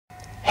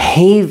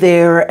Hey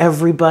there,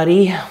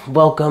 everybody.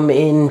 Welcome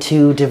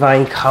into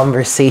Divine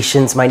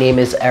Conversations. My name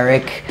is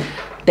Eric.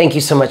 Thank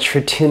you so much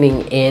for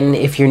tuning in.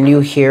 If you're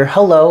new here,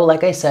 hello.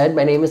 Like I said,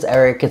 my name is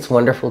Eric. It's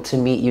wonderful to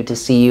meet you, to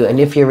see you. And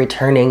if you're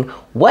returning,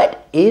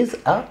 what is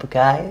up,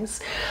 guys?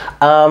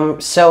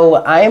 So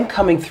I am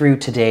coming through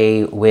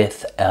today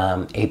with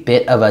a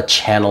bit of a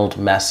channeled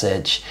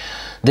message.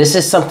 This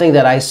is something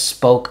that I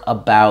spoke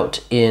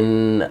about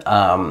in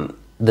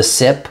the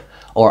SIP,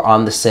 or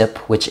on the SIP,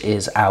 which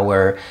is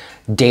our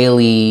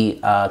daily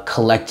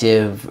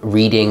collective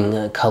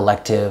reading,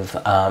 collective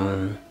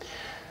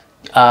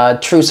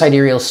true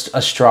sidereal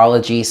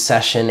astrology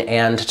session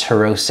and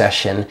tarot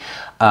session.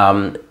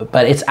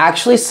 But it's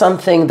actually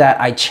something that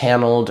I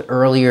channeled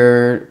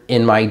earlier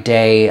in my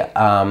day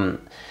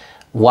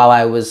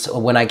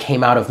when I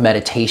came out of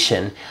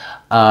meditation.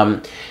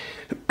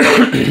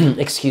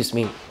 Excuse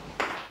me.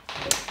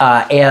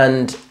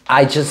 And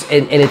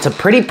it's a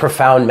pretty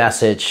profound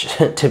message,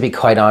 to be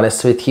quite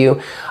honest with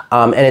you.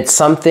 And it's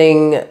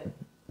something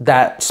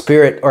that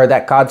Spirit, or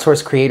that God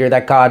Source Creator,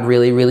 that God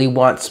really, really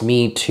wants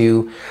me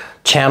to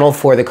channel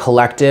for the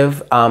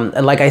collective.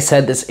 And like I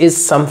said, this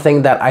is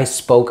something that I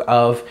spoke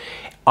of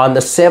on the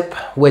SIP,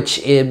 which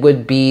it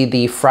would be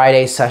the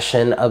Friday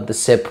session of the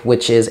SIP,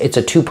 it's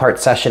a two-part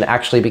session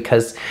actually,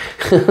 because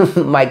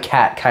my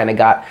cat kind of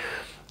got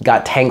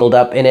tangled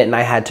up in it and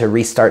I had to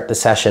restart the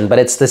session. But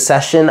it's the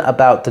session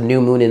about the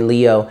new moon in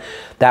Leo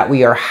that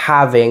we are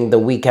having the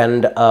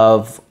weekend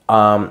of,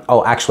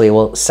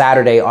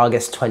 Saturday,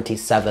 August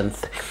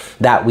 27th,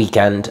 that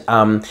weekend.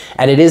 And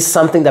it is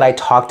something that I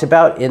talked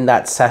about in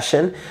that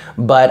session,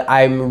 but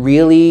I'm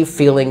really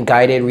feeling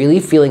guided, really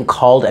feeling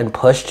called and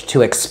pushed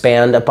to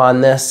expand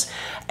upon this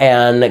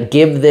and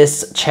give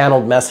this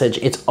channeled message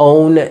its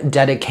own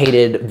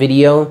dedicated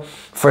video.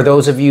 For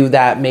those of you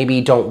that maybe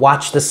don't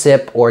watch the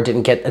SIP or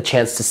didn't get a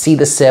chance to see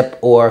the SIP,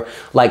 or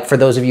like for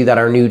those of you that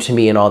are new to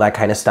me and all that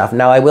kind of stuff.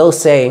 Now, I will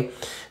say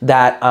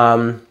that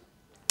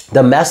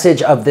the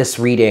message of this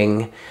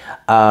reading,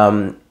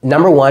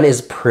 number one,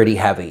 is pretty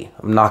heavy.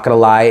 I'm not gonna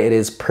lie, it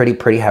is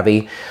pretty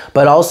heavy.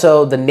 But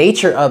also the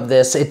nature of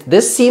this,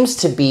 this seems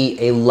to be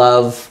a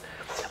love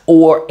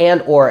or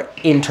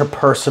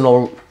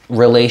interpersonal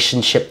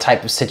relationship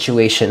type of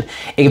situation.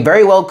 It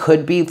very well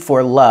could be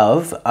for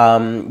love.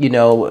 You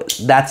know,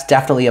 that's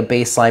definitely a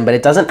baseline, but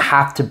it doesn't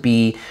have to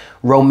be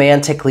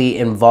romantically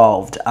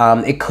involved.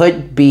 It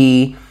could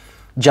be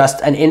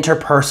just an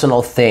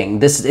interpersonal thing.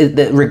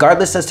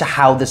 Regardless as to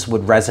how this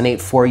would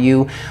resonate for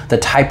you, the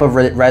type of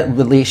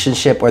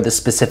relationship or the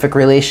specific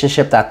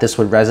relationship that this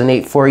would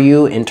resonate for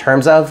you in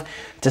terms of,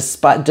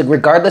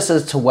 regardless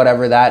as to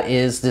whatever that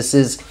is, this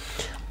is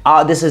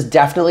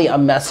definitely a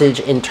message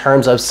in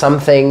terms of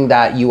something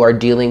that you are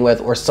dealing with,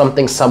 or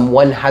something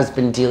someone has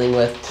been dealing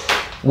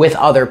with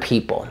other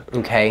people,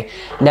 okay?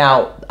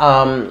 Now,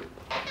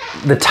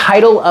 the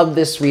title of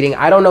this reading,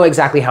 I don't know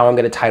exactly how I'm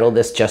going to title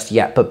this just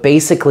yet, but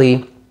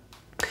basically,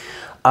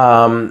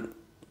 well,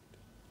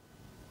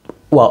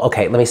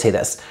 okay, let me say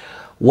this.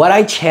 What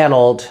I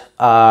channeled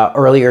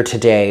earlier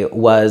today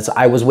was,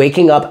 I was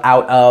waking up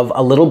out of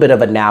a little bit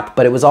of a nap,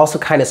 but it was also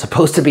kind of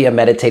supposed to be a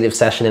meditative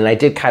session, and I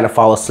did kind of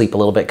fall asleep a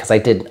little bit because I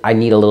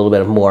need a little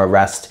bit of more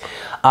rest.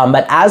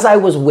 But as I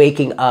was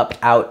waking up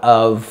out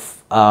of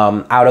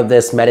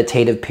this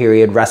meditative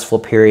period, restful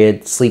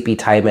period, sleepy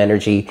time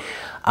energy,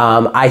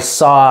 I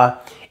saw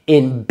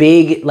in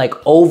big, like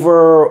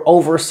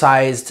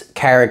oversized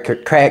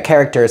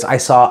characters, I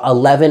saw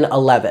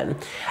 1111.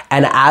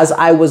 And as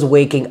I was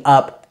waking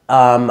up,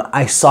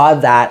 I saw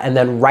that, and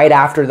then right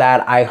after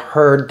that, I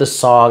heard the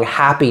song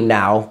Happy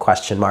Now, ?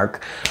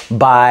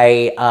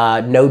 By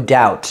No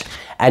Doubt.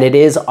 And it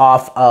is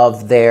off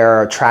of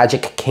their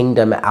Tragic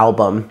Kingdom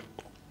album.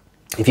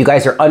 If you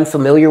guys are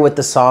unfamiliar with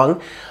the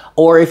song,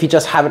 or if you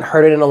just haven't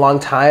heard it in a long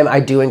time, I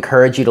do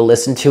encourage you to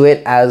listen to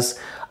it, as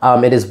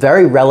it is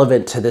very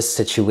relevant to this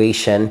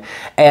situation.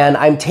 And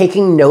I'm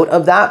taking note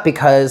of that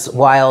because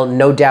while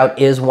No Doubt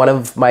is one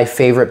of my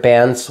favorite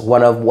bands,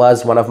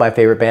 was one of my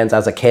favorite bands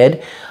as a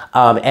kid,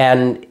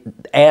 and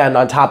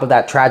on top of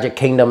that, Tragic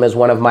Kingdom is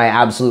one of my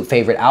absolute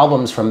favorite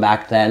albums from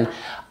back then,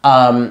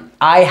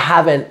 I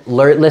haven't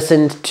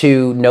listened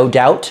to No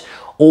Doubt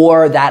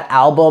or that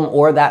album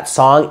or that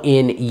song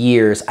in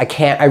years.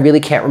 I really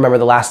can't remember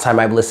the last time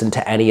I've listened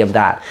to any of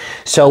that.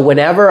 So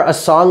whenever a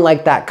song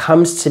like that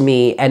comes to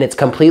me and it's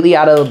completely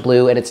out of the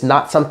blue and it's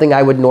not something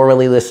I would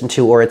normally listen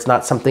to, or it's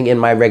not something in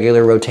my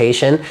regular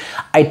rotation,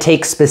 I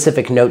take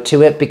specific note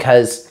to it,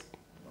 because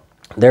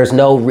there's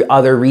no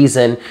other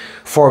reason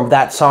for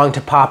that song to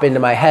pop into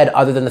my head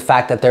other than the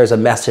fact that there's a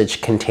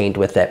message contained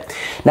with it.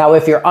 Now,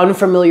 if you're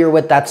unfamiliar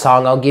with that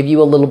song, I'll give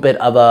you a little bit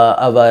of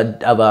a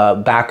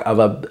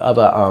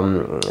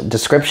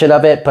description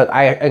of it, but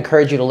I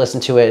encourage you to listen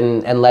to it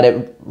and let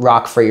it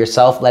rock for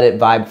yourself, let it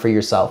vibe for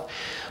yourself.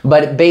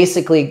 But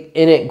basically,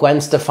 in it,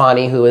 Gwen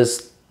Stefani, who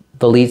was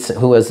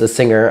the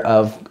singer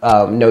of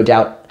No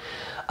Doubt,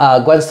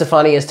 Gwen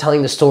Stefani is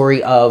telling the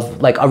story of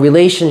like a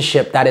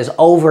relationship that is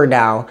over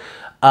now,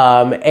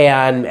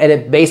 And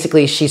it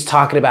basically, she's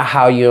talking about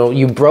how, you know,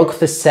 you broke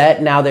the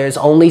set. Now there's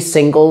only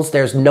singles.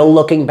 There's no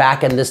looking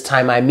back. And this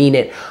time I mean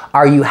it.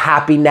 Are you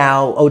happy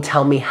now? Oh,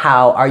 tell me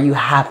how. Are you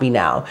happy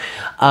now?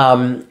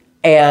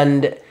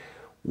 And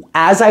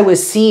as I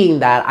was seeing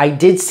that, I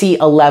did see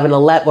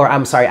 1111, or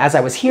I'm sorry, as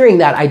I was hearing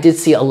that, I did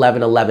see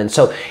 1111.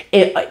 So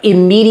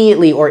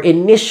immediately or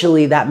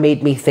initially that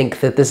made me think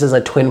that this is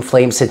a twin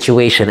flame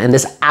situation, and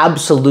this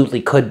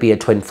absolutely could be a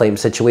twin flame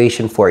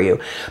situation for you,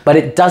 but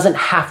it doesn't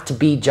have to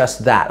be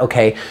just that,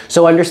 okay?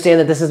 So understand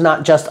that this is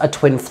not just a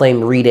twin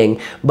flame reading,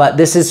 but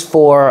this is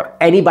for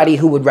anybody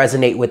who would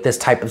resonate with this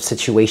type of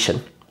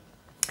situation.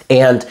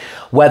 And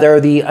whether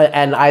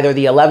and either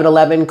the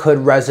 1111 could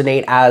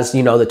resonate as,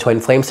 you know, the twin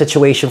flame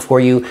situation for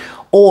you,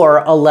 or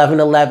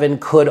 1111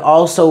 could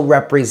also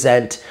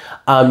represent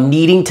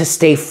needing to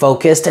stay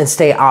focused and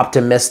stay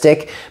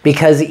optimistic,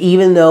 because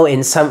even though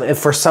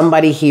for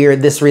somebody here,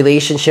 this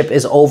relationship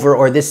is over,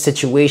 or this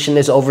situation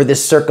is over,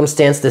 this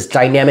circumstance, this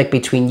dynamic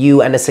between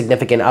you and a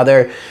significant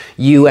other,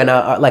 you and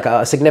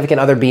a significant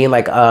other being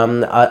like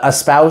a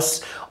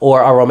spouse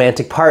or a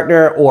romantic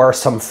partner or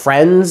some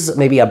friends,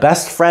 maybe a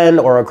best friend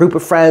or a group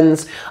of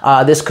friends.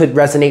 This could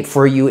resonate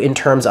for you in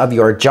terms of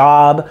your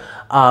job,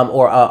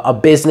 or a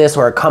business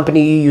or a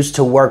company you used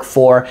to work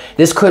for.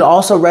 This could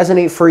also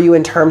resonate for you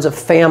in terms of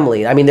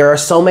family. I mean, there are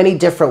so many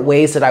different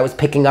ways that I was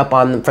picking up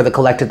on for the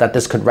collective that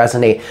this could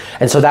resonate.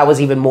 And so that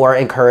was even more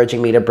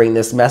encouraging me to bring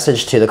this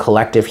message to the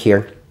collective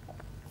here.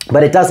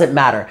 But it doesn't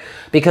matter,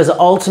 because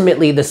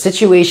ultimately the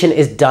situation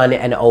is done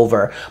and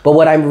over. But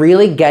what I'm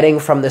really getting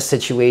from this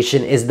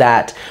situation is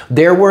that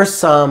there were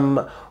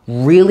some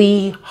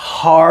really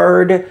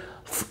hard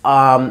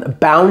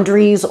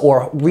boundaries,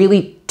 or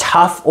really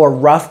tough or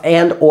rough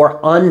and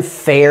or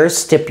unfair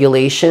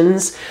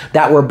stipulations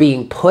that were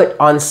being put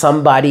on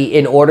somebody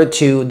in order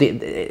to,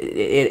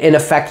 in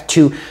effect,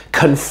 to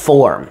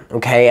conform,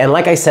 okay? And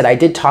like I said, I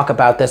did talk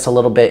about this a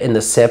little bit in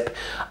the SIP,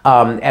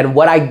 and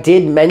what I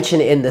did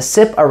mention in the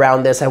SIP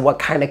around this and what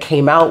kind of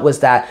came out was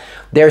that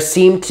there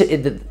seemed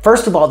to,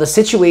 first of all, the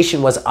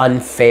situation was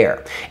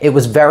unfair. It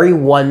was very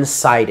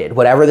one-sided.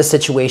 Whatever the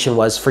situation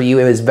was for you,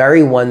 it was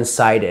very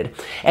one-sided.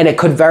 And it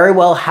could very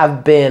well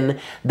have been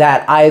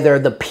that either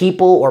the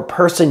people or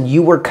person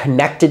you were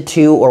connected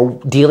to or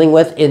dealing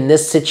with in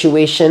this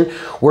situation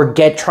were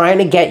trying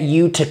to get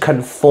you to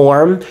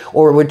conform,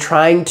 or were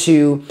trying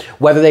to,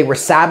 whether they were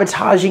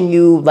sabotaging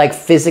you, like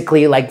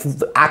physically, like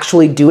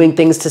actually doing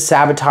things to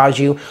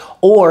sabotage you,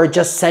 or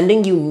just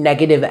sending you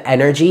negative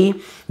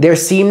energy. There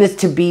seemed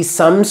to be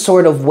some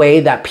sort of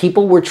way that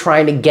people were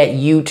trying to get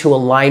you to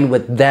align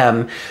with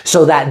them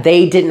so that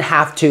they didn't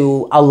have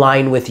to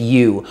align with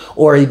you,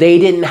 or they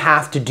didn't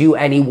have to do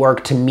any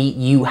work to meet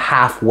you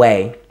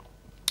halfway.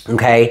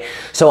 Okay,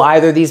 so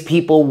either these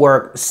people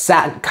were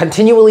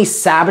continually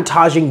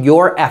sabotaging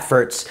your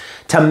efforts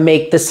to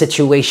make the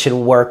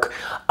situation work,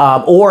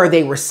 or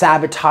they were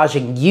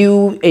sabotaging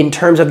you in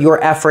terms of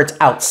your efforts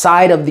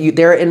outside of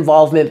their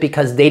involvement,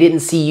 because they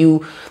didn't see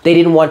you, they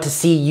didn't want to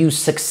see you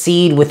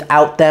succeed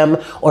without them,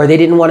 or they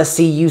didn't want to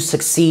see you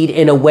succeed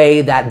in a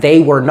way that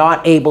they were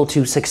not able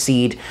to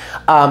succeed.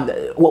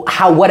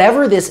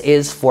 Whatever this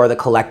is for the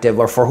collective,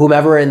 or for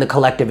whomever in the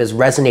collective is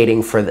resonating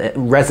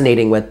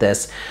with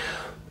this,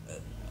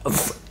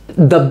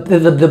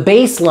 the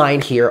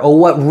baseline here, or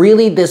what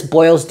really this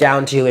boils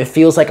down to, it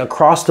feels like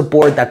across the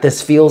board that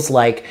this feels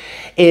like,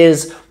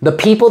 is the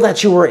people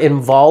that you were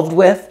involved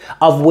with,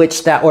 of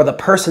which that, or the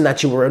person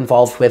that you were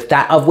involved with,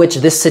 that of which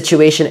this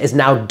situation is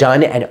now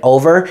done and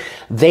over,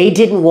 they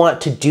didn't want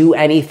to do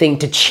anything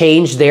to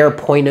change their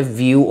point of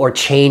view or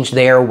change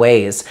their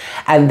ways.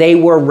 And they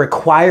were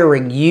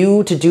requiring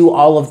you to do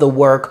all of the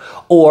work,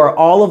 or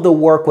all of the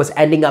work was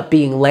ending up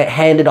being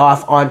handed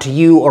off onto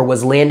you, or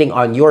was landing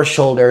on your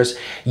shoulders.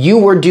 You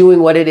were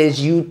doing what it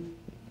is you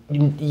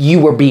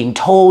were being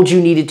told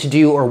you needed to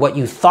do, or what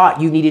you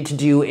thought you needed to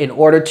do in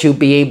order to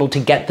be able to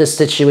get this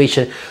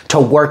situation to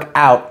work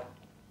out.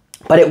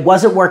 But it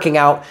wasn't working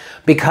out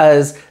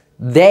because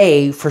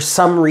they, for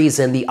some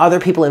reason, the other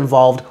people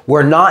involved,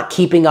 were not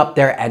keeping up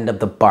their end of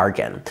the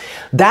bargain.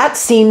 That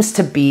seems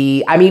to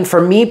be, I mean, for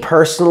me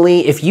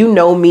personally, if you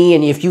know me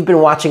and if you've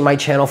been watching my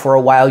channel for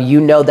a while, you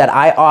know that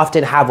I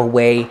often have a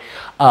way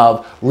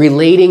of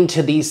relating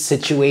to these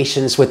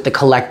situations with the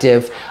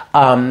collective,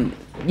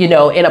 you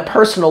know, in a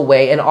personal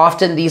way, and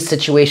often these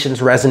situations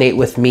resonate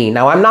with me.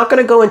 Now, I'm not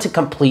going to go into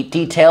complete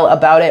detail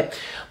about it,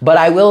 but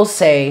I will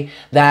say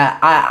that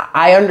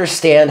I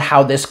understand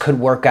how this could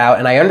work out,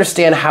 and I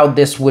understand how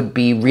this would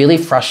be really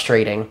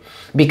frustrating,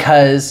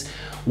 because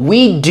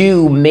we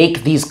do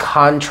make these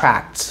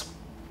contracts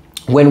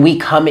when we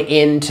come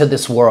into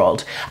this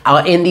world,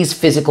 in these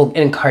physical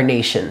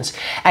incarnations.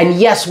 And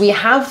yes, we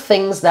have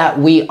things that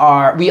we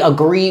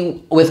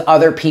agree with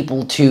other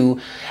people to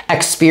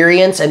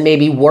experience and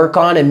maybe work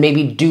on and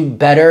maybe do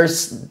better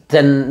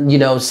than, you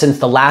know, since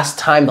the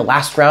last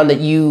round that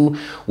you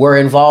were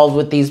involved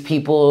with these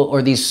people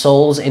or these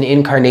souls in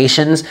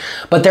incarnations.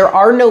 But there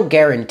are no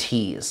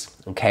guarantees.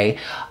 Okay.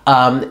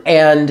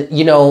 And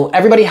you know,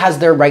 everybody has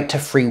their right to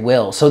free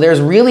will. So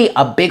there's really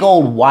a big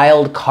old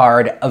wild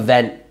card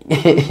event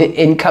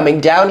in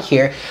coming down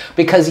here,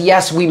 because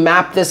yes, we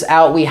map this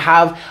out. We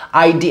have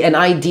an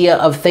idea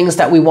of things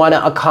that we want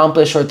to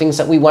accomplish or things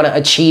that we want to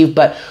achieve,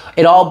 but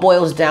it all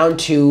boils down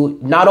to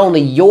not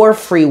only your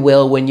free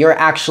will when you're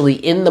actually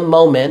in the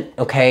moment,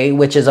 okay,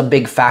 which is a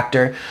big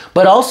factor,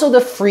 but also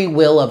the free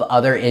will of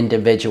other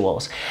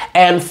individuals.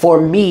 And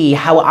for me,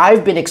 how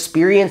I've been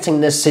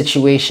experiencing this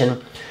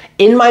situation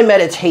in my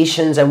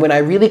meditations and when I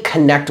really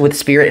connect with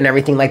spirit and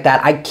everything like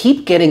that, I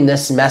keep getting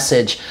this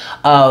message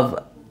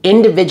of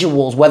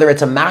individuals, whether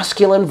it's a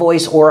masculine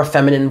voice or a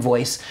feminine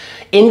voice,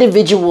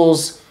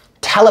 individuals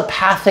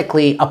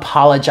telepathically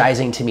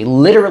apologizing to me,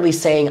 literally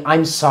saying,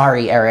 "I'm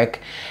sorry, Eric."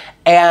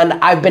 And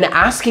I've been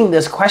asking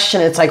this question.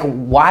 It's like,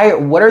 why?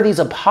 What are these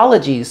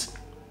apologies?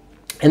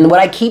 And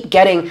what I keep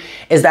getting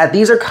is that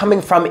these are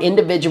coming from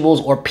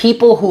individuals or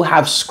people who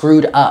have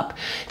screwed up,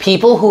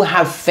 people who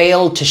have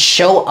failed to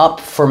show up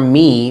for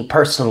me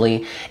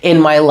personally in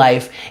my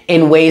life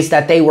in ways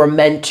that they were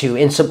meant to,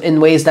 in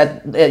ways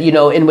that, you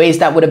know, in ways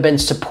that would have been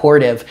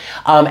supportive.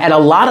 And a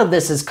lot of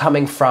this is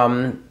coming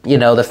from, you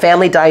know, the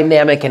family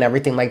dynamic and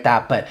everything like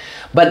that.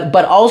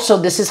 But also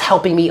this is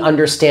helping me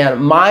understand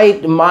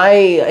my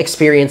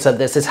experience of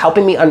this is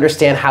helping me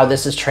understand how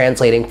this is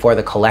translating for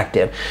the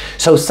collective.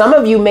 So some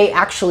of you may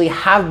actually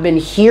have been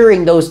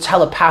hearing those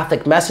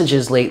telepathic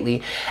messages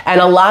lately.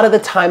 And a lot of the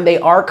time they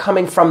are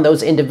coming from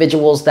those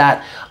individuals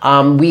that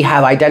we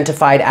have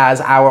identified as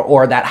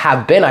or that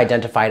have been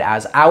identified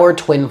as our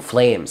twin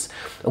flames.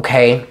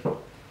 Okay.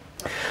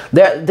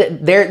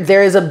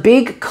 There is a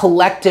big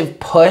collective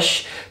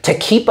push to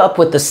keep up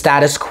with the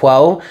status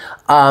quo.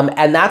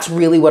 And that's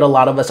really what a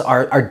lot of us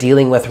are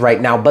dealing with right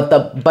now. But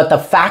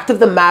the fact of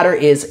the matter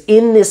is,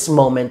 in this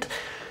moment,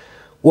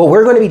 what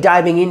we're going to be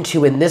diving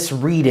into in this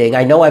reading,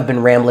 I know I've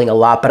been rambling a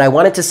lot, but I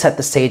wanted to set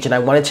the stage and I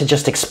wanted to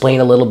just explain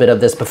a little bit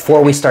of this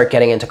before we start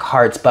getting into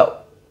cards.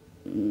 But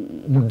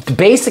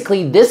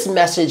basically, this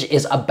message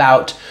is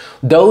about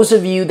those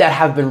of you that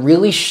have been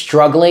really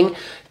struggling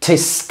to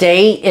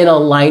stay in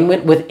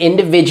alignment with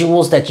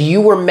individuals that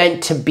you were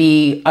meant to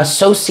be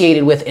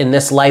associated with in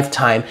this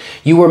lifetime.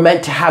 You were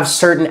meant to have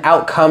certain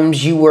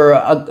outcomes. You were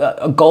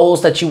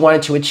goals that you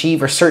wanted to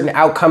achieve, or certain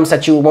outcomes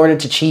that you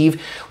wanted to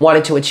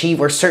achieve,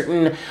 or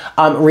certain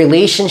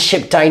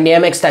relationship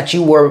dynamics that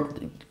you were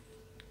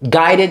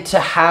guided to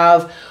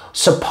have,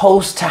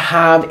 supposed to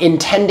have,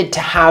 intended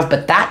to have,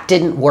 but that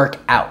didn't work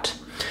out.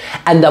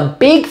 And the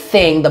big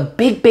thing, the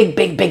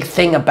big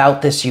thing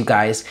about this, you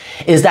guys,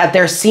 is that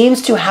there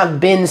seems to have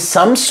been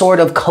some sort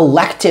of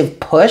collective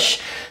push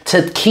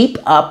to keep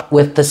up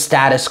with the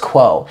status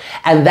quo.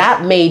 And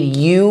that made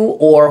you,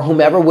 or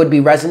whomever would be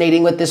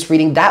resonating with this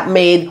reading, that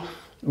made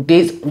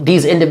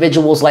these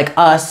individuals like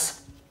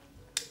us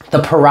the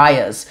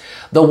pariahs,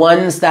 the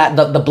ones that,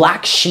 the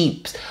black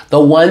sheep, the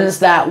ones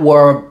that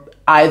were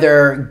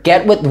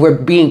we're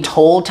being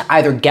told to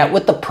either get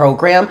with the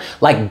program,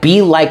 like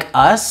be like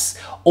us,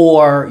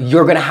 or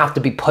you're gonna have to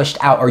be pushed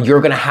out, or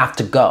you're gonna have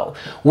to go.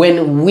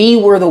 When we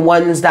were the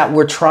ones that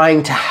were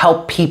trying to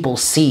help people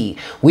see,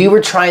 we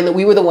were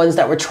the ones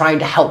that were trying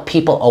to help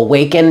people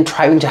awaken,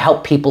 trying to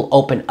help people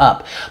open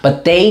up,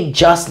 but they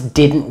just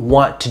didn't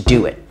want to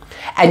do it.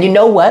 And you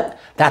know what?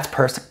 That's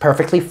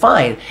perfectly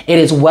fine. It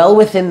is well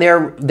within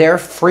their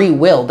free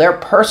will, their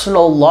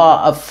personal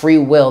law of free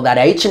will that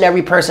each and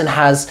every person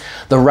has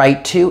the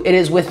right to. It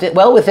is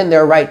well within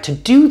their right to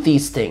do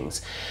these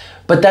things.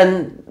 But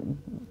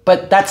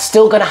that's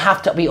still going to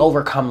have to be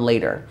overcome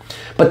later.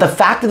 But the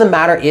fact of the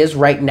matter is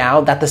right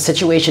now that the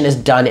situation is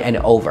done and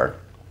over.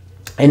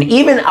 And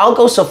even I'll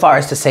go so far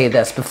as to say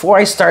this: before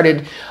I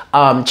started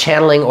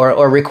channeling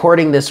or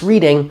recording this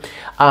reading,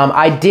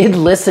 I did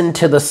listen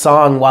to the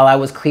song while I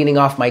was cleaning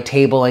off my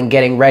table and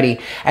getting ready.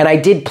 And I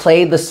did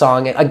play the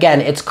song.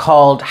 Again, it's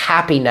called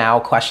Happy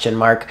Now, ?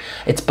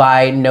 It's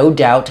by No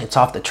Doubt. It's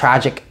off the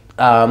Tragic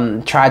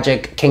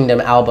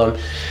Kingdom album.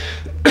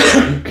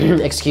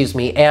 Excuse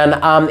me.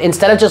 And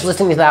instead of just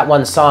listening to that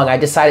one song, I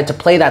decided to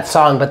play that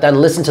song, but then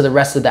listen to the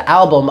rest of the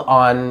album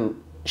on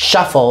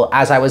shuffle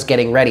as I was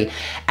getting ready.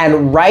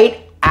 And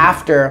right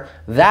after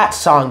that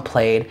song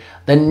played,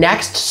 the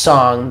next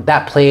song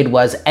that played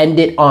was End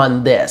It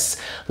On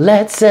This.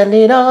 Let's end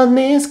it on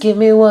this, give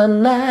me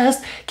one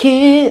last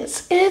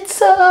kiss,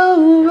 it's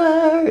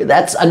over.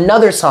 That's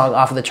another song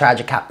off of the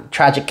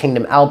Tragic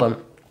Kingdom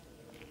album.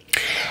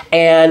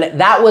 And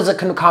that was a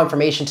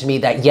confirmation to me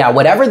that, yeah,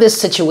 whatever this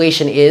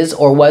situation is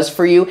or was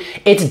for you,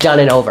 it's done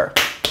and over.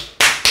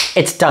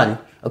 It's done.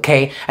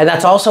 Okay, and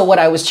that's also what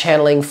I was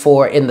channeling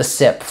for in the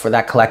SIP, for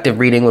that collective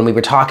reading when we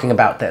were talking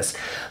about this.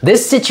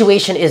 This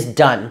situation is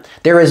done.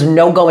 There is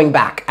no going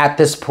back at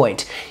this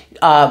point.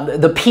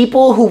 the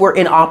people who were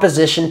in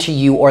opposition to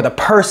you, or the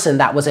person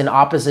that was in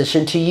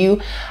opposition to you,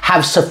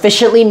 have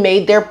sufficiently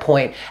made their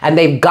point and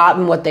they've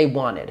gotten what they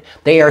wanted.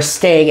 They are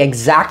staying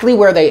exactly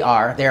where they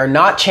are. They are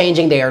not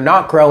changing. They are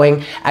not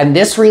growing. And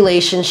this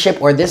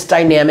relationship or this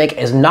dynamic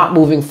is not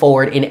moving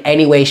forward in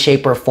any way,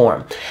 shape, or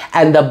form.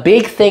 And the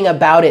big thing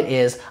about it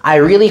is, I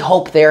really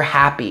hope they're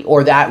happy,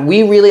 or that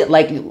we really,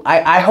 like,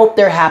 I hope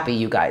they're happy,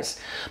 you guys,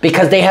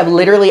 because they have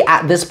literally,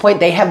 at this point,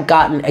 they have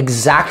gotten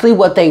exactly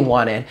what they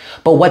wanted.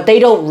 But what they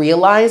don't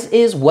realize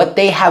is what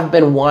they have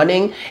been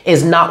wanting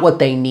is not what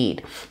they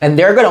need. And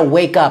they're going to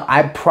wake up.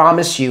 I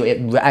promise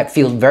you, I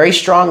feel very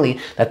strongly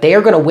that they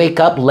are going to wake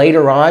up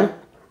later on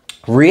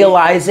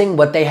realizing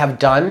what they have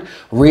done,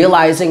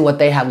 realizing what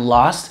they have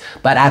lost.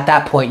 But at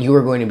that point, you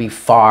are going to be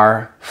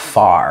far,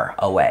 far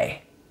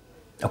away.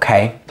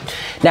 Okay.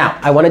 Now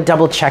I want to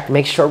double check,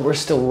 make sure we're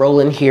still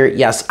rolling here.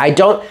 Yes, I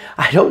don't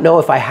know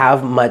if I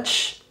have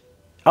much.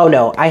 Oh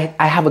no, I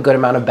have a good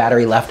amount of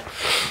battery left.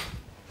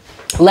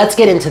 Let's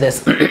get into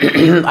this.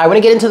 I want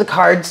to get into the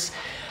cards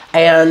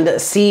and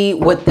see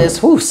what this,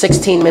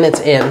 16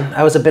 minutes in.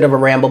 That was a bit of a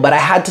ramble, but I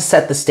had to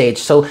set the stage.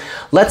 So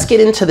let's get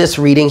into this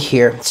reading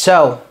here.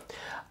 So,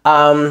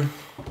 I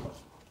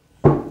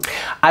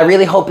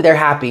really hope they're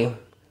happy.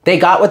 They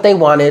got what they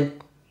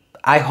wanted.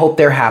 I hope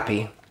they're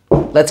happy.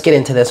 Let's get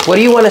into this. What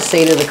do you want to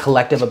say to the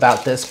collective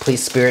about this,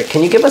 please, Spirit?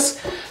 Can you give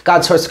us,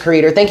 God, Source,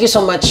 Creator? Thank you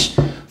so much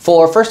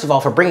for, first of all,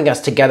 for bringing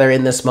us together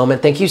in this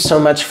moment. Thank you so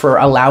much for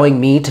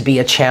allowing me to be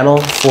a channel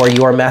for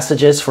your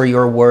messages, for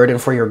your word, and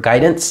for your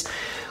guidance.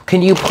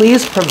 Can you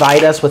please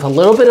provide us with a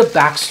little bit of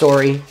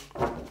backstory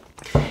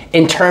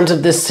in terms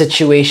of this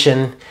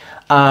situation?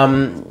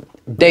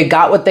 They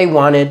got what they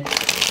wanted,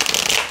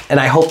 and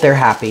I hope they're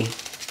happy.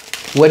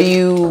 What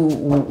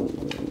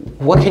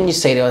can you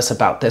say to us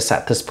about this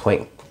at this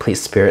point,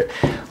 please, Spirit?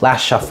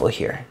 Last shuffle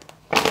here.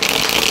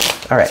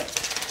 All right.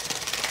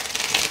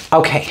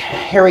 Okay,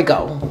 here we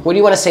go. What do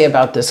you want to say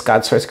about this,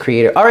 God, Source,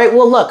 Creator? All right,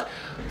 well, look,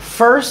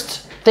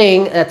 first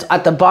thing that's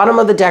at the bottom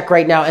of the deck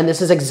right now, and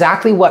this is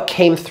exactly what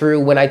came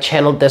through when I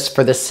channeled this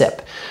for the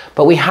sip,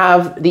 but we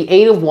have the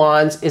Eight of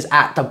Wands is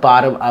at the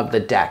bottom of the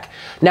deck.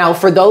 Now,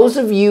 for those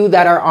of you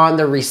that are on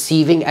the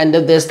receiving end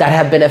of this, that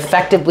have been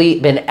effectively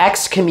been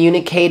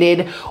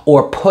excommunicated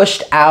or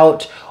pushed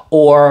out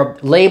or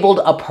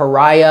labeled a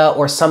pariah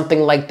or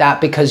something like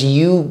that because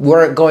you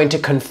weren't going to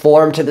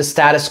conform to the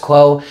status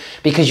quo,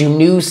 because you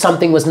knew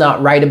something was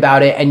not right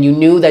about it, and you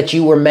knew that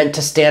you were meant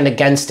to stand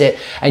against it,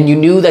 and you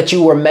knew that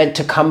you were meant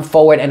to come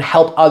forward and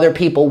help other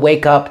people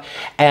wake up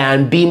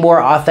and be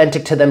more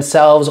authentic to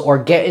themselves or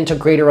get into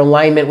greater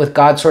alignment with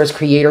God, Source,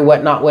 Creator,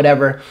 whatnot,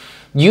 whatever.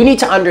 You need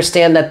to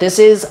understand that this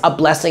is a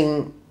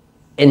blessing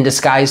in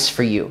disguise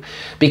for you,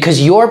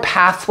 because your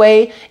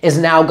pathway is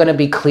now going to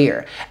be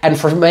clear. And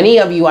for many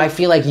of you, I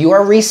feel like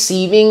you're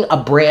receiving a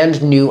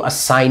brand new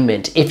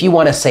assignment, if you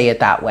want to say it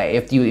that way,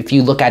 if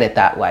you look at it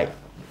that way.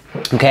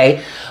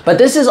 Okay, but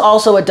this is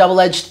also a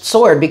double-edged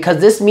sword, because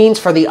this means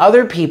for the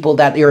other people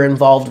that you're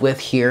involved with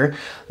here,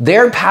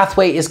 their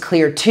pathway is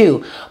clear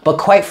too. But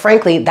quite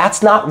frankly,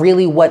 that's not what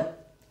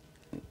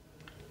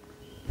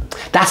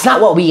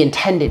we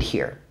intended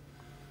here.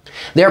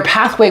 Their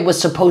pathway was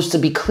supposed to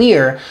be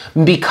clear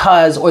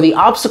because, or the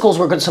obstacles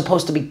were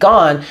supposed to be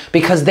gone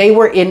because they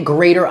were in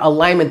greater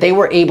alignment. They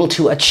were able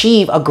to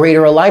achieve a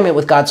greater alignment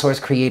with God, Source,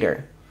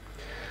 Creator.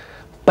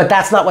 But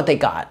that's not what they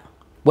got.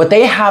 What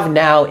they have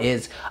now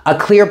is a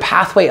clear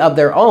pathway of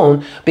their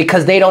own,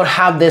 because they don't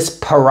have this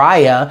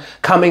pariah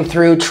coming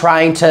through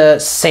trying to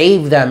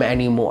save them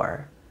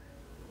anymore.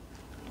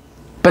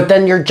 But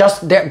then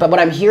but what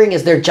I'm hearing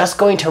is they're just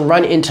going to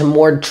run into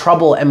more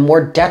trouble and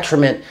more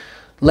detriment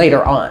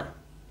later on.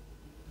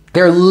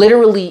 They're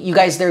literally, you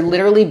guys, they're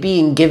literally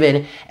being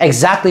given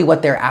exactly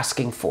what they're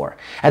asking for.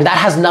 And that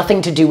has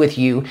nothing to do with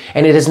you,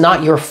 and it is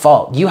not your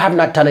fault. You have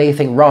not done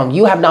anything wrong.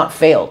 You have not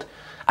failed.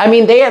 I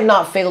mean, they have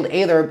not failed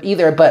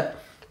either, but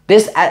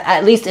this,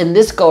 at least in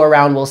this go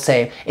around, we'll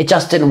say it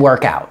just didn't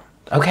work out.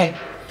 Okay.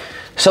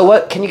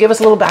 So can you give us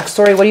a little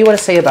backstory? What do you want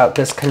to say about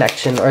this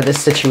connection or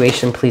this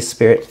situation, please,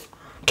 Spirit?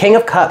 King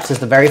of Cups is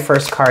the very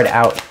first card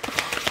out.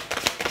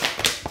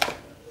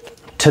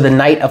 To the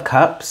Knight of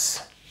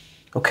Cups.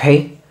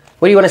 Okay.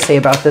 What do you want to say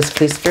about this,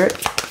 please, Spirit?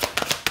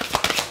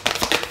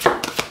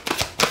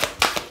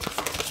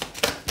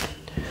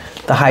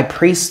 The High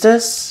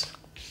Priestess.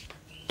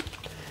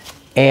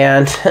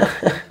 And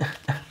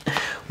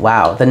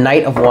wow, the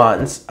Knight of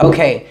Wands.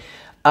 Okay.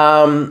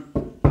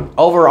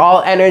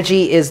 Overall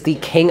energy is the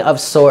King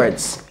of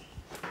Swords.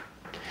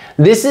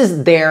 This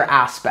is their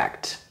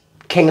aspect.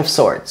 King of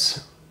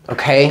Swords.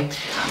 Okay.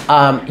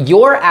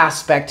 Your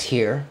aspect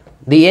here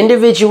The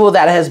individual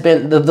that has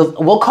been,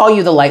 we'll call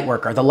you the light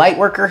worker. The light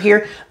worker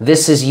here,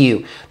 this is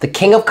you. The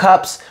King of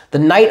Cups, the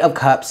Knight of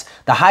Cups,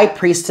 the High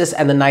Priestess,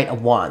 and the Knight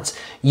of Wands.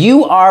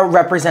 You are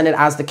represented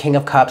as the King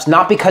of Cups,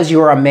 not because you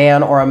are a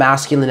man or a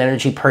masculine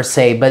energy per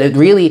se, but it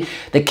really,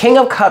 the King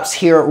of Cups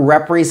here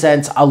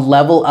represents a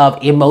level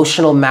of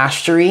emotional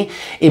mastery,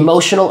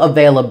 emotional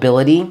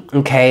availability,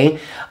 okay?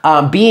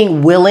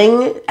 Being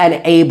willing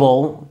and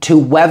able to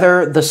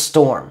weather the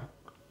storm.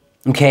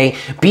 Okay,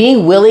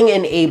 being willing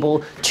and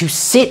able to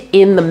sit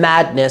in the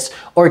madness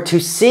or to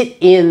sit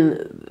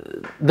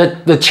in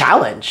the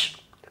challenge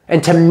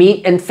and to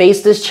meet and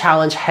face this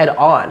challenge head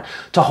on,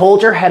 to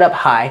hold your head up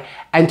high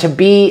and to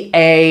be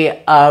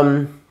a,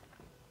 how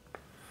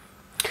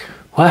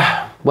do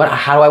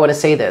I want to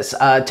say this?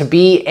 To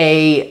be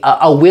a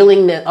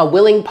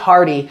willing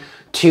party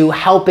to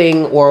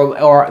helping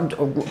or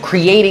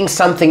creating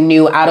something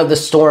new out of the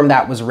storm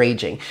that was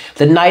raging.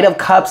 The Knight of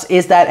Cups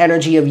is that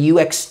energy of you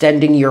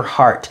extending your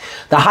heart.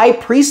 The High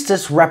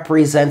Priestess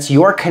represents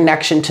your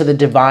connection to the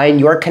divine,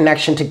 your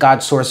connection to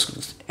God's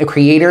source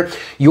creator,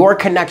 your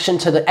connection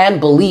to the and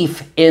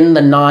belief in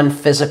the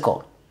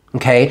non-physical.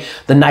 Okay,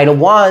 the Knight of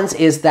Wands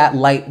is that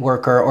light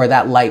worker or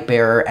that light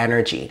bearer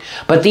energy.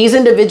 But these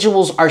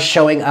individuals are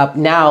showing up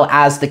now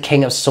as the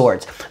King of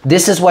Swords.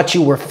 This is what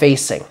you were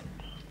facing.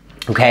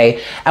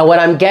 Okay, and what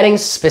I'm getting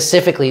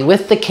specifically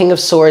with the King of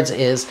Swords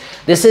is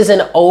this is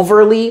an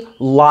overly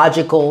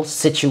logical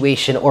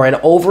situation or an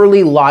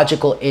overly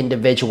logical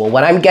individual.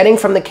 What I'm getting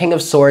from the King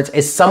of Swords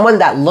is someone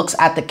that looks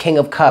at the King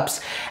of Cups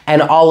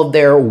and all of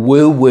their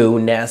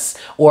woo-woo-ness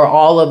or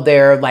all of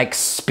their like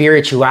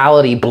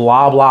spirituality,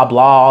 blah, blah,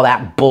 blah, all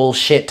that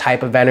bullshit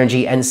type of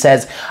energy and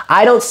says,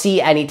 I don't see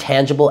any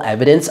tangible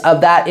evidence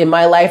of that in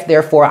my life.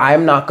 Therefore,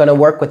 I'm not going to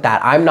work with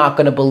that. I'm not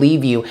going to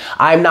believe you.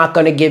 I'm not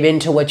going to give in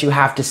to what you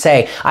have to say.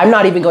 I'm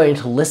not even going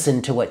to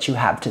listen to what you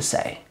have to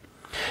say.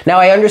 Now,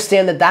 I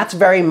understand that that's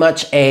very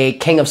much a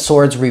King of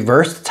Swords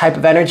reversed type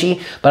of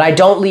energy, but I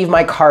don't leave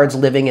my cards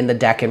living in the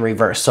deck in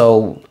reverse.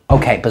 So,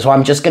 okay, but so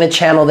I'm just going to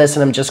channel this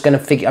and I'm just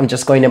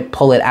going to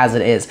pull it as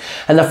it is.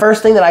 And the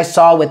first thing that I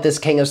saw with this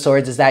King of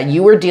Swords is that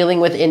you were dealing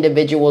with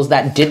individuals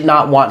that did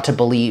not want to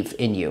believe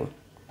in you.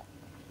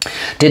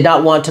 Did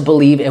not want to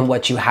believe in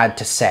what you had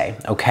to say,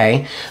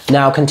 okay?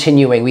 Now,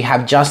 continuing, we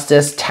have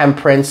Justice,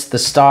 Temperance, the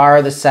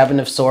Star, the Seven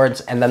of Swords,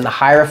 and then the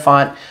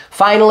Hierophant,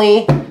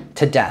 finally,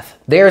 to Death.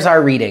 There's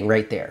our reading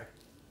right there.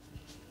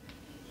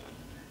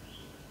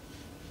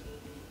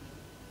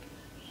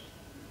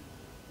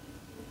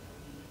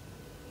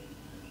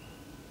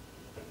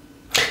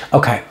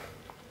 Okay.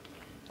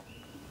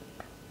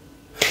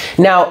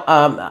 Now,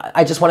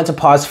 I just wanted to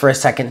pause for a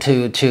second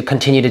to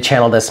continue to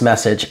channel this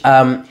message.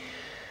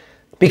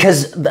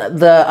 Because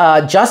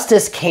the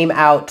Justice came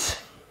out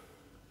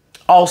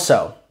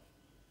also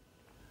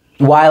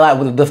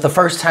while the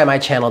first time I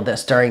channeled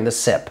this during the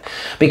SIP,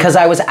 because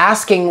I was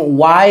asking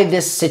why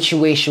this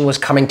situation was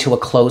coming to a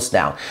close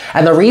now.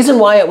 And the reason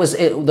why it was,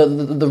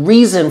 the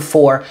reason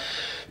for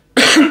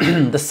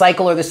the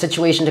cycle or the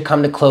situation to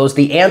come to close,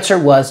 the answer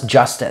was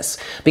justice,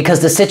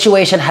 because the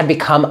situation had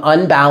become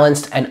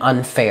unbalanced and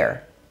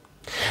unfair.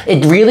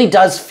 It really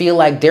does feel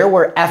like there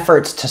were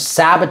efforts to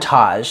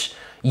sabotage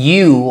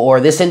you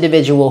or this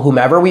individual,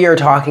 whomever we are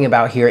talking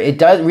about here.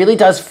 It really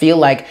does feel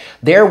like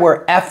there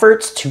were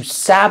efforts to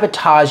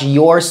sabotage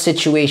your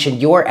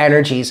situation, your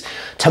energies,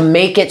 to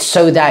make it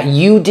so that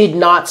you did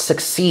not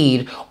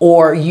succeed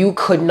or you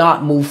could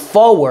not move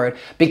forward,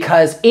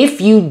 because if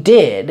you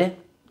did,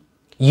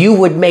 you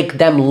would make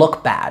them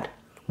look bad.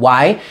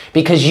 Why?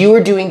 Because you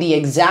were doing the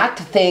exact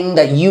thing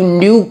that you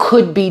knew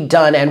could be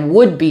done and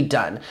would be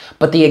done,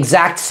 but the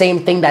exact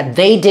same thing that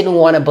they didn't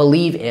want to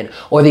believe in,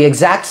 or the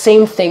exact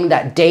same thing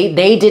that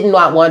they did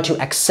not want to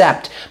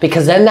accept,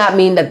 because then that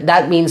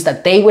means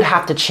that they would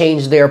have to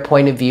change their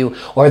point of view,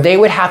 or they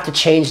would have to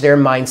change their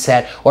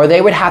mindset, or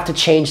they would have to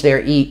change their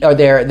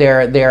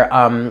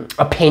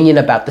opinion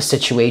about the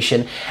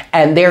situation,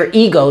 and their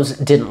egos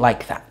didn't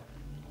like that.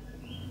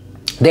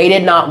 They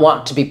did not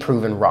want to be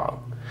proven wrong.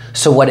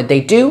 So what did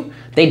they do?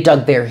 They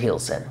dug their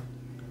heels in.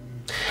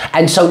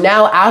 And so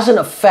now, as an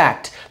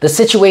effect, the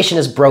situation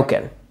is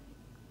broken.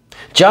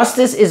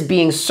 Justice is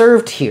being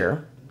served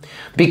here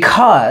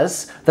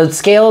because the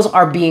scales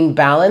are being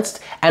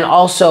balanced, and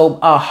also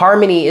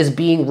harmony is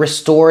being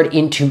restored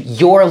into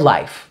your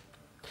life,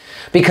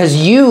 because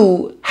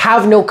you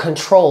have no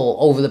control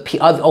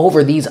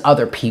over these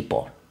other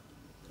people.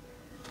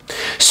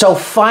 So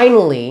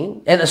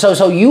finally, and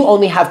so you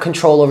only have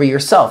control over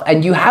yourself,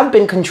 and you have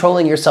been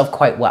controlling yourself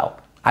quite well.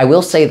 I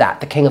will say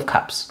that, the King of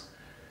Cups.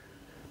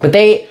 But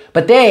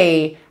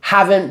they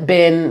haven't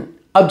been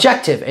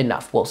objective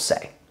enough, we'll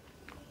say.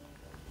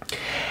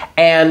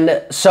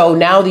 And so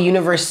now the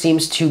universe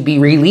seems to be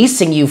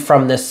releasing you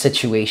from this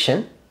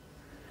situation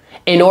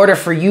in order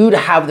for you to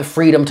have the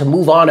freedom to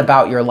move on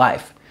about your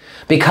life.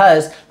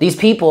 because these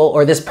people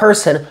or this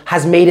person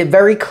has made it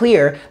very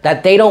clear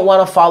that they don't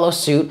want to follow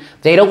suit.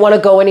 They don't want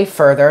to go any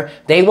further.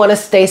 They want to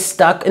stay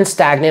stuck and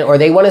stagnant, or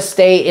they want to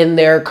stay in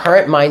their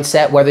current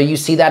mindset, whether you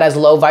see that as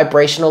low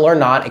vibrational or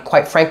not. And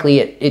quite frankly,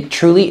 it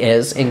truly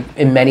is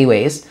in many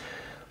ways.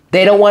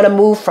 They don't want to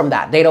move from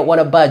that. They don't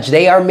want to budge.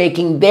 They are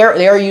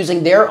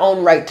using their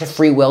own right to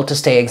free will to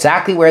stay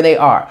exactly where they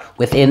are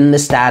within the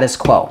status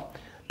quo,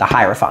 the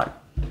Hierophant.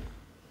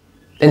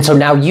 And so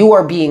now you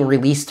are being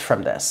released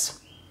from this.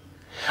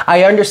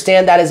 I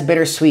understand that is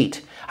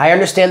bittersweet. I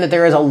understand that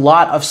there is a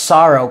lot of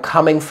sorrow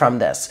coming from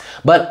this,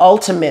 but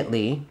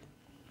ultimately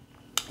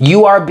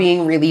you are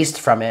being released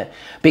from it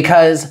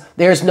because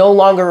there's no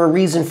longer a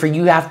reason for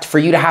you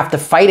to have to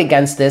fight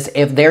against this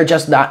if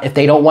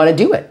they don't want to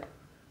do it.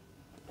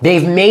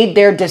 They've made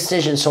their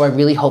decision, so I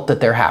really hope that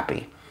they're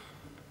happy,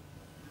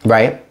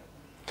 right?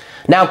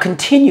 Now,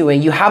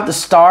 continuing, you have the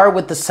Star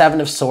with the Seven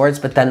of Swords,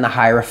 but then the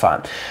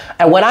Hierophant.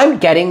 And what I'm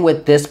getting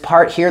with this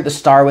part here, the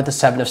Star with the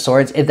Seven of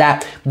Swords, is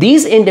that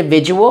these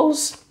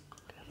individuals,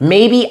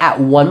 maybe at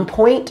one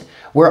point,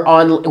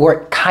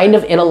 were kind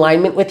of in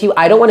alignment with you.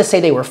 I don't want to say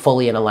they were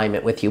fully in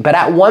alignment with you, but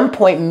at one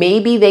point,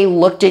 maybe they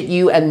looked at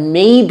you and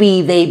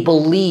maybe they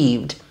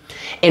believed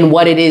in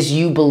what it is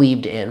you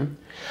believed in.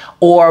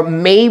 Or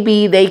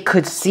maybe they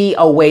could see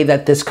a way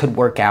that this could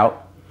work out.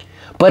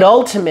 But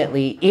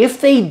ultimately, if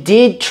they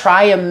did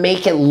try and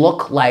make it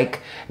look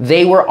like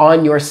they were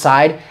on your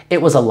side, it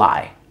was a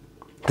lie.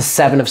 The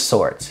Seven of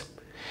Swords.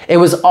 It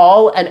was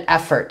all an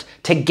effort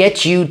to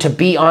get you to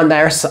be on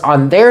their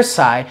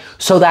side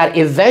so that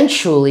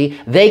eventually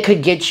they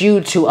could get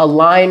you to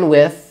align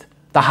with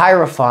the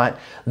Hierophant,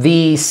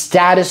 the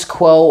status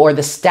quo or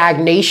the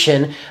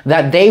stagnation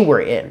that they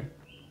were in.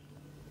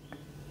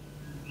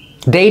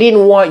 They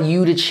didn't want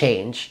you to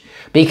change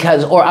they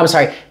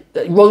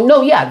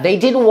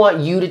didn't want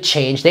you to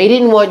change. They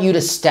didn't want you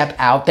to step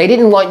out. They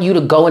didn't want you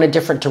to go in a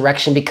different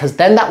direction because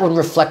then that would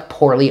reflect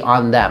poorly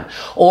on them.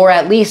 Or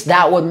at least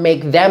that would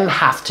make them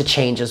have to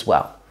change as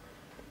well.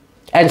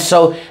 And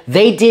so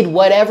they did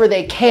whatever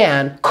they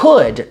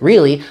could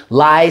really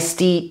lie,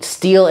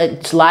 cheat,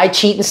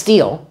 and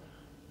steal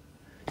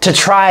to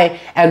try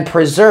and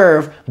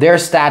preserve their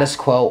status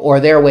quo or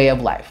their way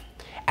of life.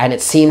 And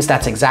it seems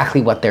that's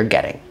exactly what they're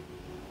getting.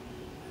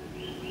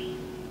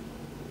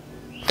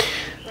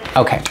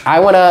 Okay, I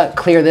want to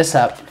clear this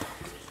up.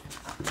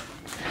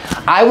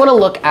 I want to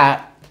look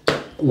at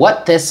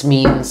what this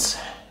means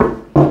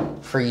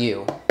for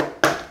you.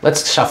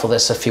 Let's shuffle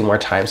this a few more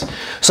times.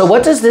 So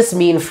what does this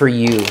mean for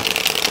you?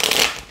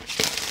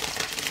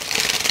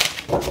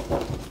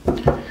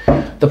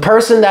 The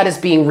person that is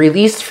being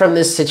released from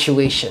this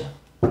situation.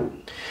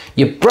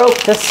 You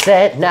broke the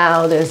set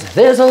now,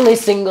 there's only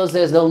singles,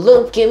 there's no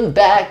looking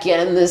back,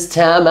 and this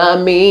time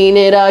I mean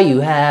it. Are you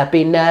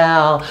happy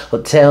now?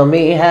 Well, tell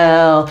me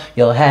how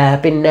you're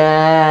happy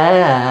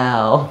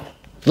now.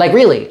 Like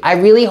really, I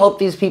really hope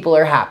these people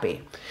are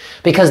happy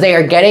because they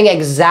are getting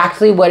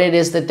exactly what it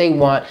is that they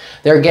want.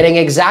 They're getting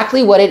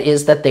exactly what it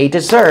is that they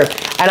deserve.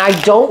 And I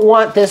don't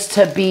want this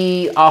to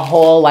be a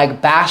whole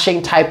like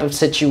bashing type of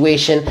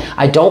situation.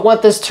 I don't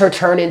want this to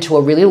turn into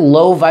a really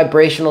low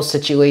vibrational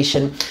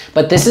situation,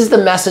 but this is the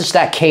message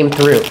that came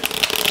through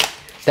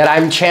that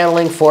I'm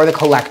channeling for the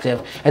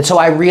collective. And so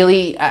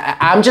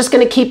I'm just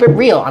gonna keep it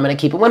real. I'm gonna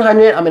keep it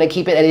 100. I'm gonna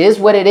keep it is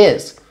what it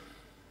is.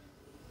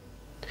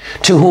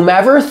 To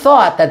whomever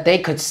thought that they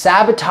could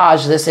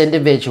sabotage this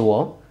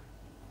individual,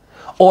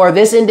 or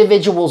this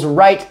individual's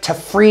right to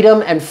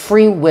freedom and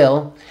free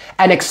will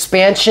and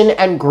expansion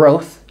and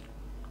growth,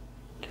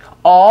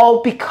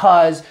 all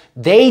because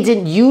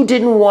you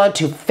didn't want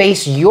to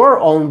face your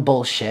own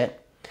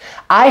bullshit.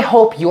 I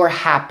hope you're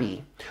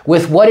happy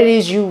with what it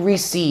is you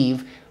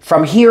receive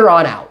from here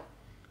on out.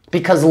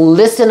 Because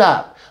listen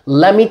up,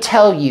 let me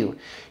tell you,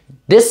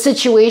 this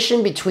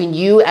situation between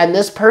you and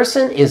this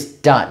person is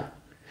done.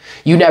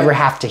 You never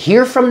have to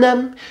hear from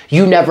them.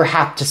 You never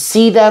have to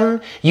see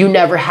them. You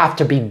never have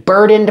to be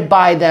burdened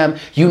by them.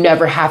 You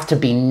never have to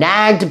be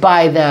nagged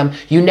by them.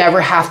 You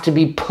never have to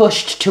be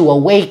pushed to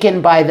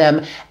awaken by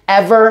them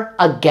ever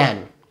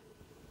again.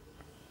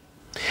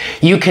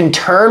 You can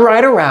turn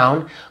right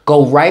around,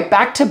 go right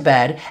back to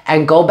bed,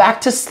 and go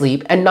back to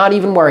sleep and not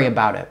even worry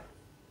about it.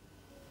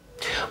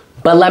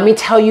 But let me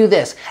tell you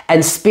this,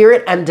 and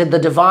Spirit and the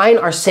Divine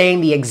are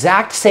saying the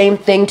exact same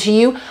thing to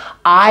you.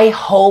 I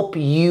hope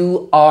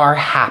you are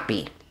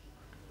happy.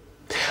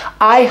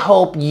 I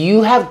hope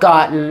you have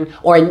gotten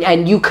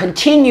and you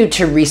continue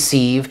to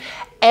receive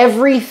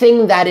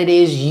everything that it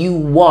is you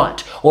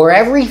want, or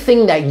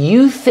everything that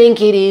you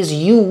think it is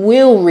you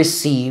will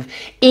receive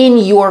in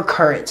your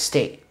current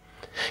state.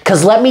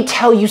 Because let me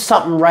tell you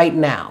something right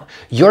now.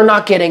 You're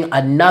not getting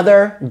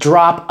another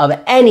drop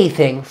of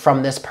anything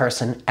from this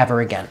person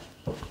ever again.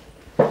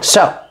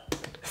 So,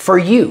 for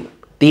you,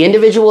 the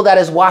individual that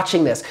is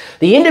watching this,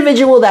 the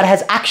individual that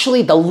has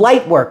actually, the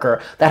light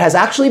worker, that has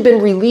actually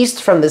been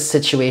released from this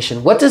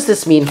situation, what does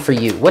this mean for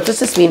you? What does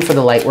this mean for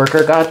the light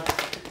worker, God?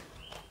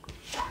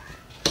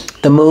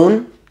 The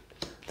Moon,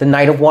 the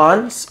Knight of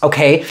Wands.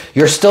 Okay,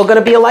 you're still going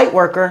to be a light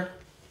worker.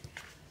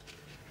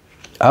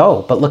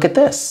 Oh, but look at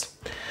this.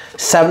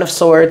 7 of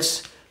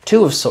Swords,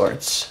 2 of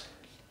Swords.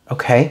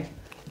 Okay,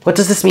 what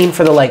does this mean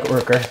for the light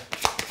worker?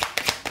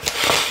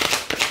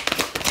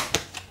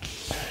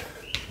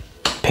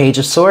 Page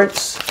of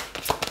Swords.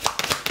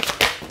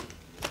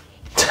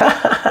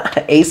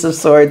 Ace of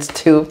Swords,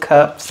 2 of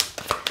Cups.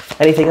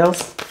 Anything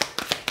else?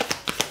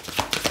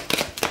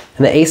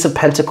 And the Ace of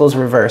Pentacles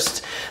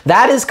reversed.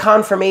 That is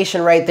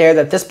confirmation right there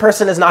that this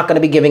person is not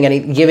going to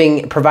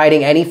be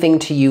providing anything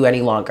to you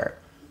any longer,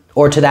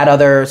 or to that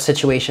other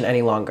situation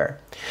any longer.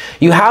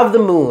 You have the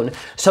Moon.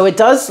 So it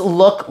does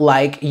look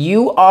like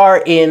you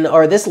are in,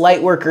 or this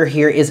light worker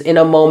here is in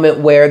a moment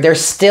where they're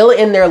still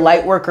in their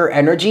light worker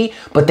energy,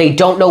 but they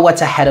don't know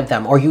what's ahead of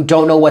them, or you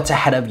don't know what's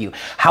ahead of you.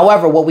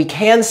 However, what we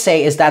can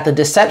say is that the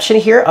deception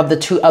here of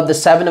the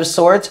 7 of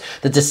Swords,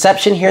 the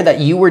deception here that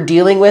you were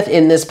dealing with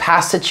in this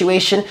past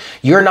situation,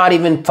 you're not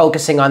even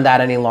focusing on that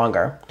any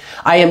longer.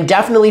 I am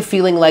definitely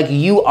feeling like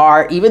you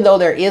are, even though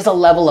there is a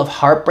level of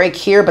heartbreak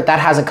here, but that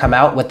hasn't come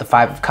out with the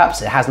 5 of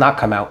Cups. It has not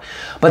come out.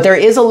 But there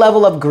is a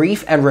level of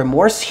grief and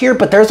remorse here,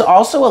 but there's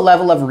also a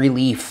level of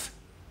relief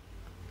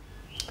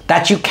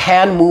that you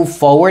can move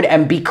forward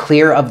and be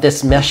clear of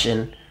this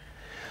mission.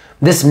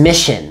 This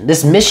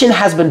mission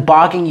has been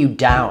bogging you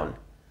down.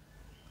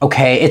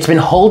 Okay, it's been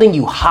holding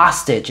you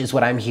hostage is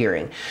what I'm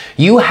hearing.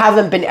 You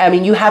haven't been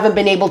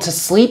able to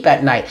sleep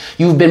at night.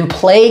 You've been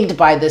plagued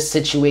by this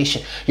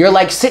situation. You're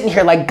like sitting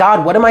here like,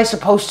 God, what am I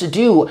supposed to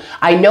do?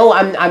 I know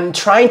I'm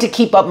trying to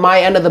keep up my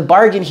end of the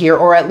bargain here,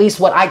 or at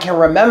least what I can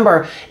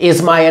remember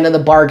is my end of the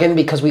bargain,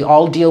 because we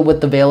all deal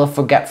with the veil of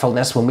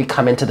forgetfulness when we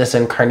come into this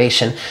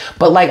incarnation.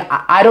 But like,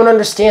 I don't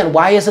understand.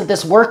 Why isn't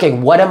this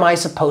working? What am I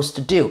supposed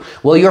to do?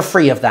 Well, you're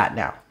free of that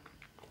now.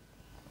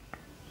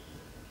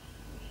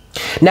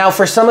 Now,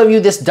 for some of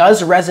you, this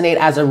does resonate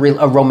as a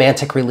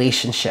romantic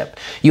relationship.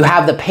 You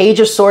have the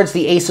Page of Swords,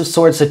 the Ace of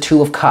Swords, the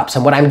 2 of Cups.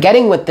 And what I'm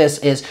getting with this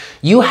is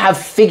you have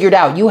figured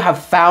out, you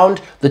have found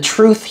the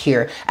truth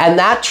here. And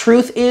that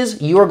truth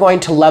is you are going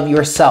to love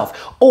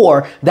yourself.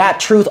 Or that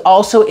truth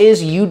also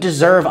is you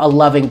deserve a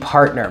loving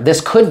partner. This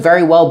could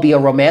very well be a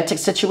romantic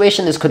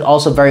situation. This could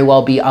also very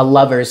well be a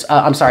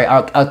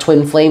a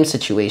twin flame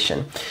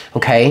situation.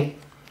 Okay?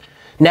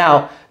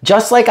 Now,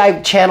 just like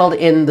I've channeled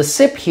in the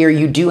SIP here,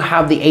 you do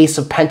have the Ace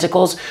of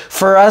Pentacles.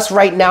 For us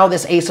right now,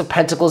 this Ace of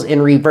Pentacles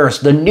in reverse.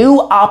 The new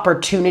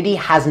opportunity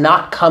has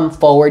not come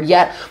forward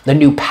yet. The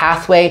new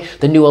pathway,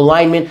 the new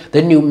alignment,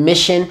 the new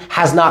mission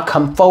has not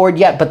come forward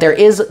yet, but there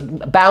is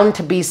bound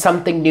to be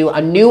something new,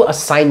 a new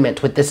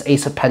assignment with this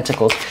Ace of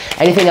Pentacles.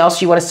 Anything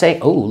else you want to say?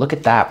 Oh, look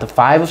at that. The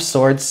 5 of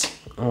Swords.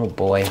 Oh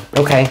boy.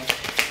 Okay.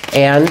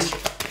 And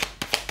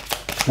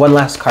one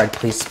last card,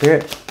 please,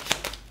 Spirit.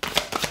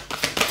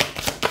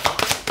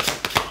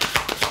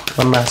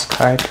 One last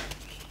card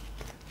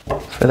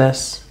for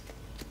this.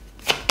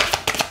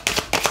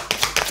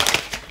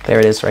 There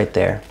it is right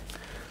there.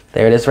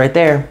 There it is right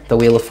there, the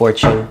Wheel of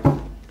Fortune.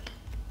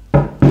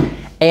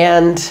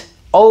 And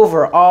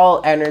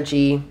overall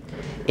energy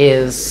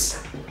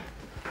is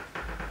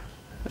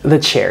the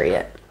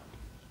Chariot.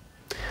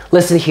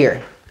 Listen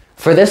here.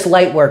 For this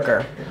light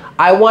worker,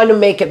 I want to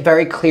make it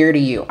very clear to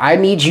you. I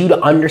need you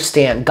to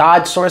understand,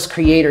 God, Source,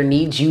 Creator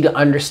needs you to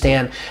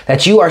understand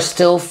that you are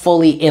still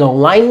fully in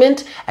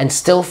alignment and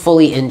still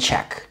fully in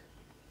check.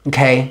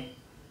 Okay?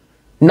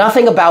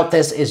 Nothing about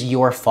this is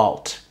your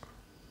fault.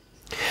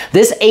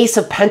 This Ace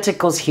of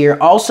Pentacles here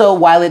also,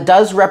 while it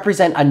does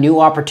represent a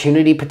new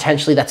opportunity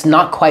potentially that's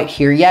not quite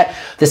here yet,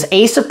 this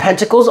Ace of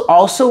Pentacles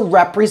also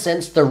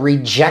represents the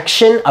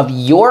rejection of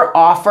your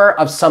offer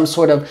of some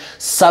sort of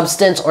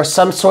substance or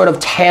some sort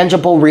of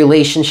tangible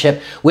relationship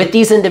with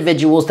these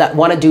individuals that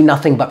want to do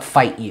nothing but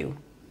fight you.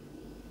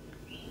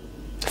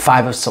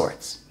 5 of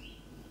Swords.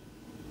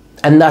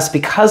 And thus,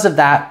 because of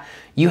that,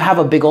 you have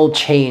a big old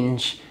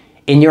change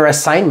in your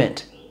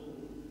assignment,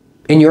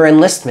 in your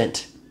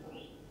enlistment.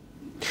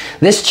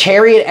 This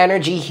Chariot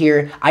energy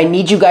here, I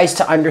need you guys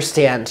to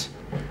understand.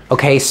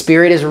 Okay,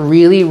 Spirit is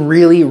really,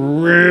 really,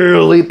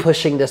 really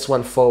pushing this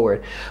one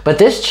forward. But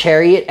this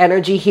Chariot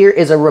energy here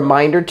is a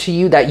reminder to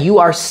you that you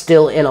are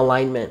still in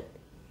alignment.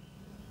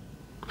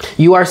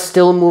 You are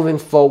still moving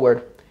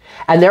forward.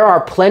 And there are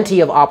plenty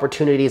of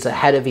opportunities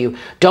ahead of you.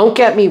 Don't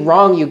get me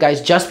wrong, you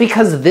guys. Just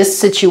because this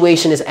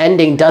situation is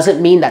ending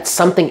doesn't mean that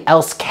something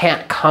else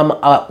can't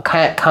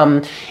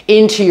come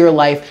into your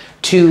life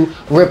to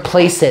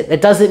replace it.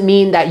 It doesn't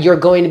mean that you're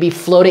going to be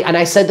floating. And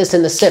I said this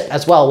in the SIP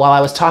as well while I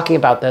was talking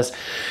about this.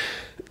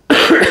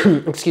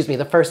 Excuse me,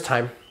 the first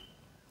time.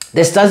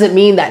 This doesn't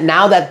mean that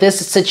now that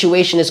this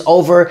situation is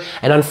over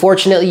and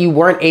unfortunately you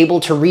weren't able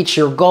to reach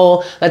your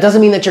goal, that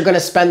doesn't mean that you're going to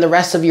spend the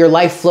rest of your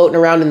life floating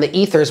around in the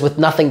ethers with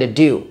nothing to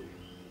do.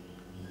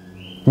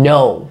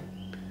 No.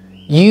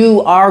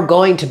 You are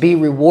going to be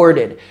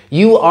rewarded.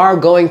 You are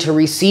going to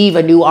receive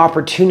a new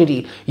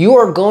opportunity. You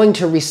are going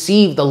to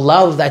receive the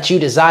love that you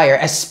desire,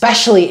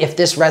 especially if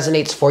this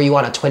resonates for you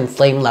on a twin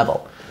flame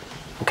level.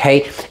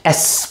 okay?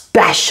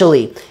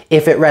 Especially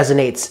if it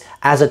resonates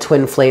as a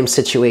twin flame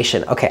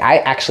situation. Okay, I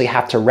actually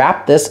have to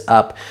wrap this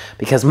up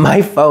because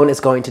my phone is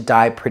going to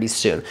die pretty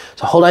soon.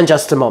 So hold on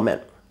just a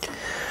moment.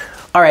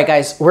 All right,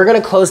 guys, we're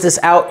gonna close this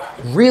out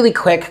really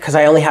quick because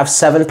I only have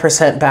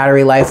 7%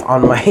 battery life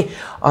on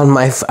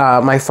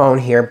my phone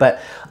here. But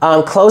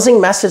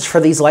closing message for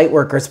these light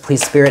workers,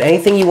 please, Spirit.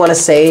 Anything you want to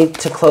say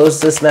to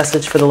close this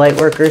message for the light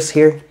workers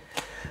here?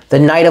 The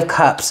Knight of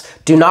Cups.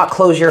 Do not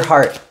close your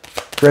heart.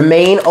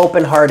 Remain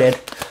open-hearted.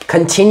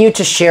 Continue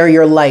to share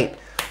your light.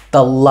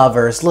 The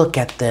Lovers. Look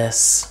at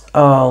this.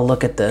 Oh,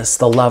 look at this.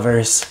 The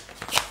Lovers.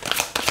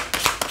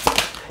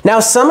 Now,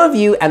 some of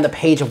you, and the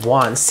Page of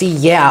Wands, see,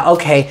 yeah,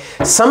 okay,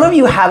 some of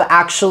you have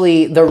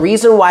actually, the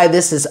reason why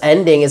this is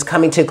ending, is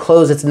coming to a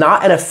close, it's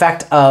not an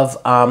effect of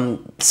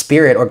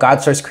Spirit or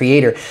God Source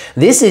Creator.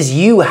 This is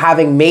you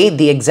having made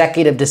the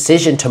executive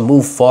decision to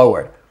move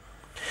forward,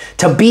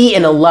 to be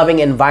in a loving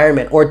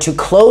environment, or to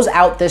close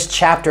out this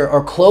chapter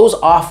or close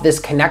off this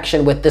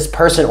connection with this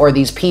person or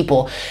these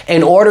people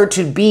in order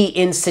to be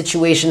in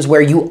situations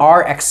where you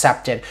are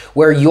accepted,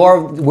 where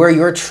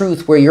your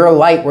truth, where your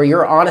light, where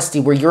your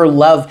honesty, where your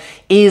love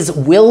is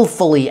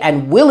willfully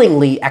and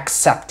willingly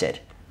accepted.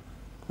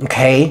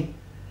 Okay?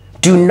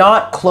 Do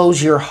not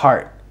close your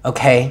heart,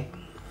 okay?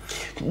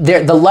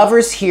 The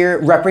Lovers here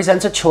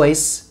represents a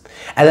choice.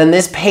 And then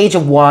this Page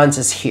of Wands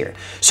is here.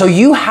 So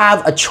you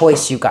have a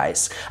choice, you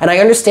guys. And I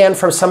understand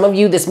from some of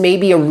you, this may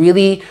be a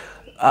really,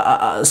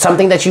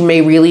 something that you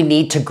may really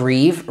need to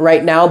grieve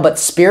right now, but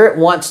Spirit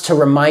wants to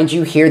remind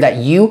you here that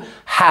you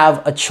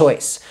have a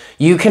choice.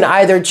 You can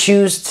either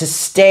choose to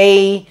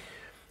stay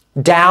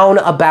down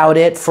about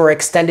it for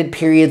extended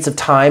periods of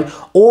time,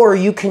 or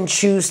you can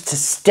choose to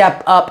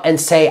step up and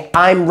say,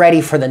 I'm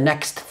ready for the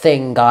next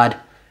thing, God.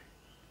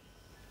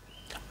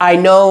 I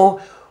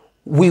know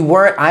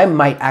I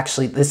might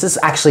actually, this is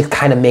actually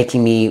kind of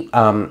making me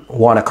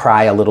want to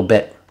cry a little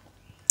bit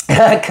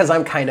because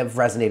I'm kind of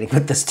resonating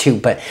with this too.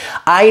 But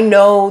I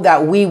know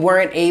that we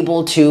weren't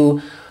able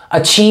to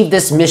achieve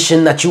this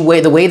mission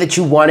the way that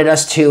you wanted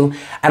us to.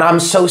 And I'm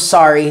so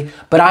sorry,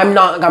 but I'm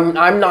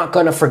not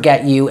going to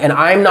forget you, and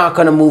I'm not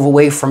going to move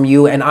away from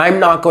you, and I'm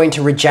not going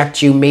to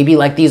reject you, maybe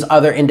like these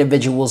other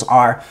individuals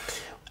are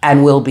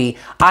and will be.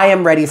 I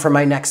am ready for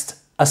my next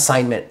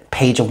assignment,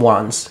 Page of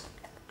Wands.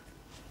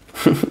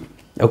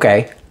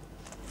 Okay.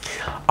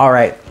 All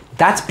right.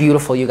 That's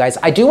beautiful, you guys.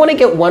 I do want to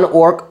get one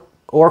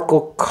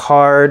Oracle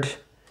card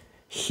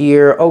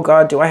here. Oh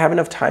God, do I have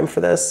enough time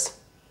for this?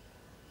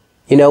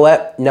 You know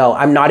what? No,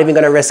 I'm not even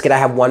going to risk it. I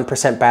have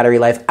 1% battery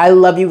life. I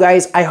love you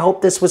guys. I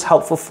hope this was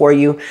helpful for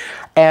you.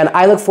 And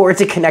I look forward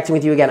to connecting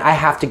with you again. I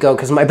have to go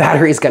because my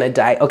battery is going to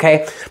die.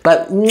 Okay.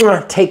 But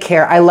take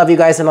care. I love you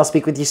guys, and I'll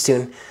speak with you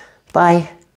soon. Bye.